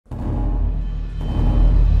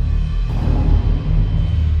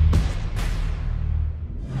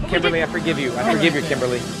Kimberly, I forgive you. I forgive you,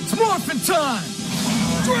 Kimberly. It's morphin' time!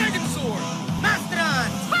 Dragon Sword!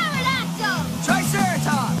 Mastodon! Pterodactyl!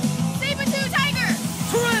 Triceratops! Saber-tooth tiger!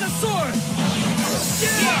 Tyrannosaurus!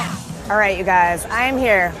 Yeah! All right, you guys, I am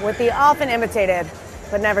here with the often imitated,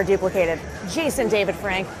 but never duplicated, Jason David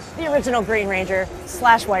Frank, the original Green Ranger /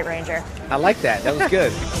 White Ranger. I like that. That was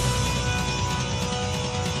good.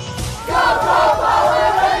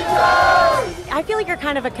 I feel like you're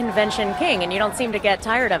kind of a convention king, and you don't seem to get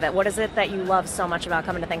tired of it. What is it that you love so much about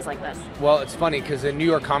coming to things like this? Well, it's funny because in New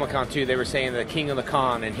York Comic Con too, they were saying the king of the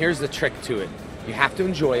con, and here's the trick to it. You have to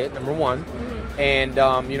enjoy it, number one. And,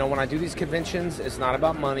 you know, when I do these conventions, it's not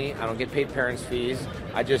about money. I don't get paid parents' fees.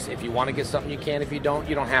 If you want to get something, you can. If you don't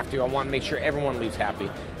have to. I want to make sure everyone leaves happy.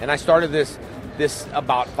 And I started this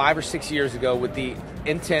about 5 or 6 years ago with the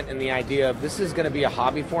intent and the idea of this is going to be a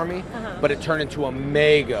hobby for me, but it turned into a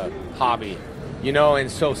mega hobby, you know? And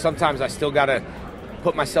so sometimes I still got to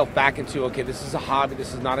put myself back into, okay, this is a hobby,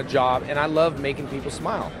 this is not a job, and I love making people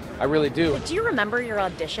smile. I really do. Do you remember your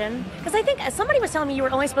audition? Because I think somebody was telling me you were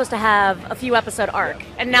only supposed to have a few episode arc,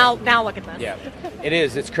 and now look at this. Yeah, it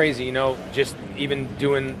is. It's crazy, you know. Just even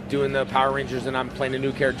doing the Power Rangers, and I'm playing a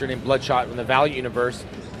new character named Bloodshot in the Valiant universe.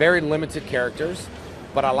 Very limited characters,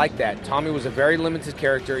 but I like that. Tommy was a very limited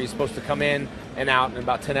character. He's supposed to come in and out in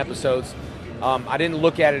about 10 episodes. I didn't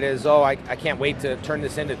look at it as, I can't wait to turn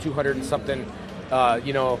this into 200 and something,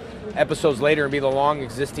 you know, episodes later and be the long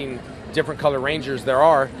existing different color Rangers there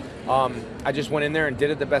are. I just went in there and did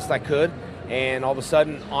it the best I could, and all of a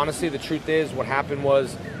sudden, honestly, the truth is what happened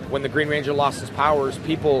was when the Green Ranger lost his powers,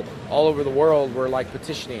 people all over the world were like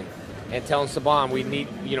petitioning and telling Saban, we need,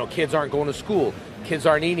 you know, kids aren't going to school, kids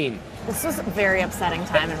aren't eating. This was a very upsetting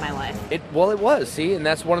time in my life. It was, see, and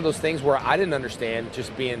that's one of those things where I didn't understand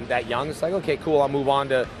just being that young. It's like, okay, cool, I'll move on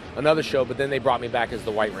to another show, but then they brought me back as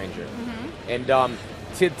the White Ranger. And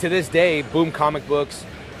to this day, Boom Comic Books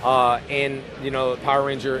and, you know, Power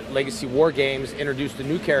Ranger Legacy War Games introduced a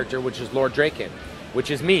new character, which is Lord Draken, which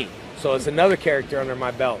is me. So it's another character under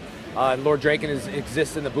my belt. Lord Draken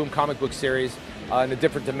exists in the Boom Comic Book series in a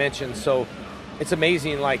different dimension. So it's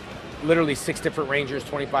amazing, like literally 6 different Rangers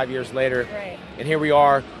 25 years later. Right. And here we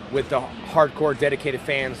are with the hardcore dedicated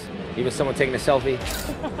fans, even someone taking a selfie.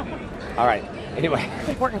 All right, anyway.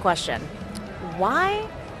 Important question. Why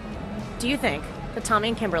do you think that Tommy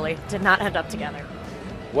and Kimberly did not end up together?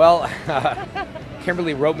 Well,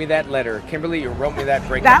 Kimberly wrote me that letter. Kimberly, you wrote me that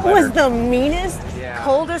breakup That letter. was the meanest, Yeah.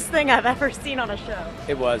 coldest thing I've ever seen on a show.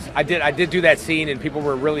 It was. I did do that scene, and people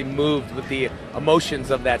were really moved with the emotions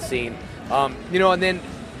of that scene. You know, and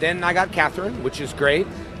then I got Catherine, which is great.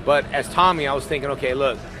 But as Tommy, I was thinking, okay,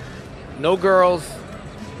 look, no girls,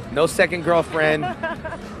 no second girlfriend.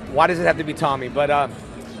 Why does it have to be Tommy? But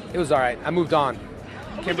it was all right. I moved on.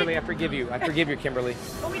 Kimberly, I forgive you. I forgive you, Kimberly.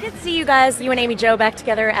 Well, we did see you guys, you and Amy Jo, back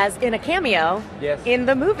together as in a cameo in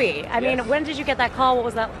the movie. I mean, when did you get that call? What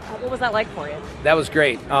was that like for you? That was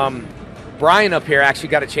great. Brian up here actually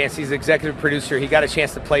got a chance. He's the executive producer. He got a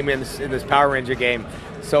chance to play me in this Power Ranger game.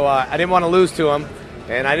 So I didn't want to lose to him,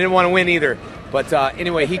 and I didn't want to win either. But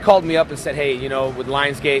anyway, he called me up and said, hey, you know, with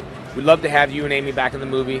Lionsgate, we'd love to have you and Amy back in the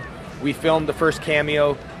movie. We filmed the first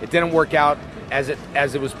cameo. It didn't work out as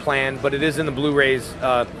it was planned, but it is in the Blu-rays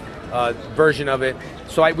version of it.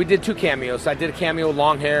 So we did 2 cameos. I did a cameo,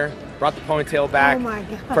 long hair, brought the ponytail back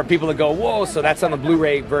for people to go, whoa, so that's on the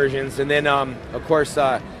Blu-ray versions. And then, of course,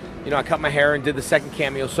 you know, I cut my hair and did the second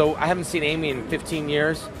cameo. So I haven't seen Amy in 15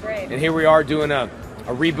 years. Right. And here we are doing a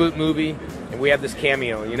reboot movie, and we have this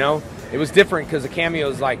cameo, you know? It was different because the cameo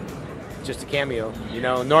is like just a cameo, you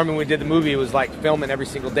know? Normally when we did the movie, it was like filming every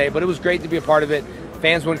single day, but it was great to be a part of it.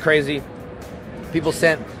 Fans went crazy. People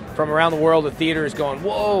sent from around the world to theaters going,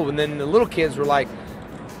 whoa, and then the little kids were like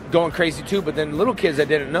going crazy too, but then little kids that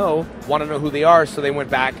didn't know want to know who they are, so they went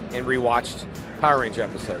back and rewatched Power Ranger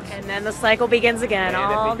episodes. And then the cycle begins again. And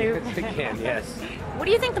all it new. begins again, yes. What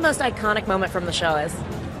do you think the most iconic moment from the show is?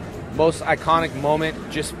 Most iconic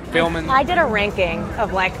moment, just filming. I did a ranking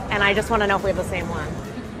of and I just want to know if we have the same one.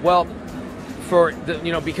 Well, for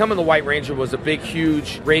becoming the White Ranger was a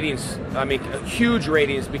huge ratings. I mean, huge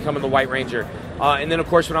ratings becoming the White Ranger. And then, of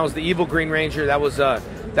course, when I was the evil Green Ranger, that was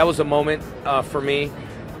a moment for me.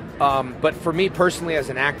 But for me personally, as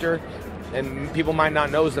an actor, and people might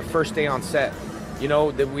not know, is the first day on set. You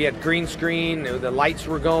know, that we had green screen, the lights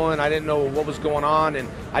were going, I didn't know what was going on, and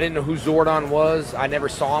I didn't know who Zordon was. I never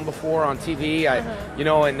saw him before on TV. You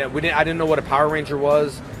know, and I didn't know what a Power Ranger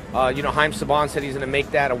was. You know, Haim Saban said he's going to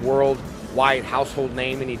make that a worldwide household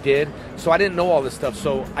name, and he did. So I didn't know all this stuff.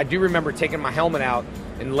 So I do remember taking my helmet out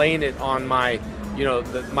and laying it on my, you know,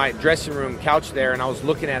 my dressing room couch there, and I was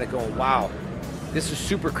looking at it going, wow, this is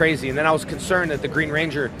super crazy. And then I was concerned that the Green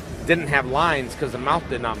Ranger didn't have lines because the mouth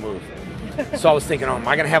did not move. So I was thinking, oh, am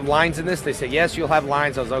I going to have lines in this? They said, yes, you'll have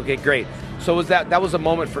lines. I was like, okay, great. So that was a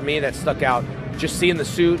moment for me that stuck out. Just seeing the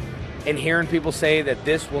suit and hearing people say that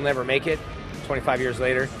this will never make it 25 years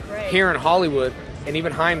later. Right. Here in Hollywood, and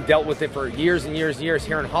even Haim dealt with it for years and years and years,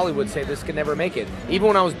 here in Hollywood say this could never make it. Even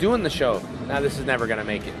when I was doing the show, now this is never going to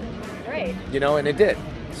make it. Right. You know, and it did.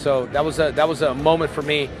 So that was a moment for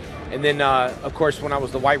me. And then, of course, when I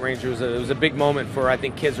was the White Ranger, it was a big moment for, I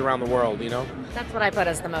think, kids around the world, you know? That's what I put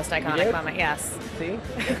as the most iconic moment, yes. See?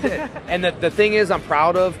 That's it. And the thing is, I'm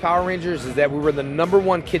proud of Power Rangers is that we were the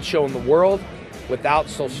 #1 kid show in the world without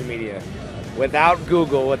social media, without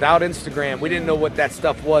Google, without Instagram. We didn't know what that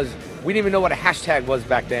stuff was. We didn't even know what a hashtag was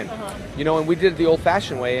back then. You know, and we did it the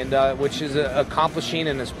old-fashioned way, and which is accomplishing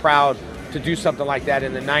and is proud to do something like that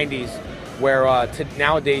in the 90s. Where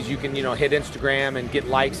nowadays you can, hit Instagram and get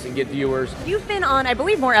likes and get viewers. You've been on, I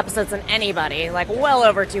believe, more episodes than anybody, like well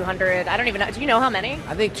over 200. I don't even know. Do you know how many?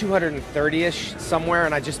 I think 230-ish somewhere,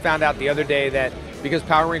 and I just found out the other day that because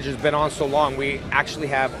Power Rangers has been on so long, we actually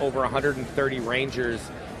have over 130 Rangers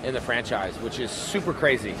in the franchise, which is super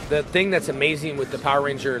crazy. The thing that's amazing with the Power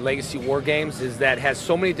Ranger Legacy War Games is that it has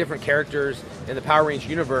so many different characters in the Power Rangers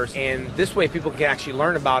universe, and this way people can actually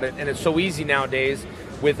learn about it, and it's so easy nowadays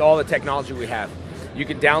with all the technology we have. You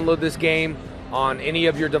can download this game on any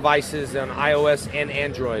of your devices on iOS and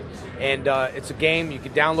Android. And it's a game, you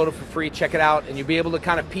can download it for free, check it out, and you'll be able to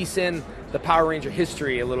kind of piece in the Power Ranger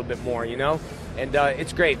history a little bit more, you know? And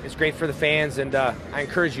it's great. It's great for the fans, and I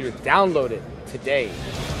encourage you to download it today.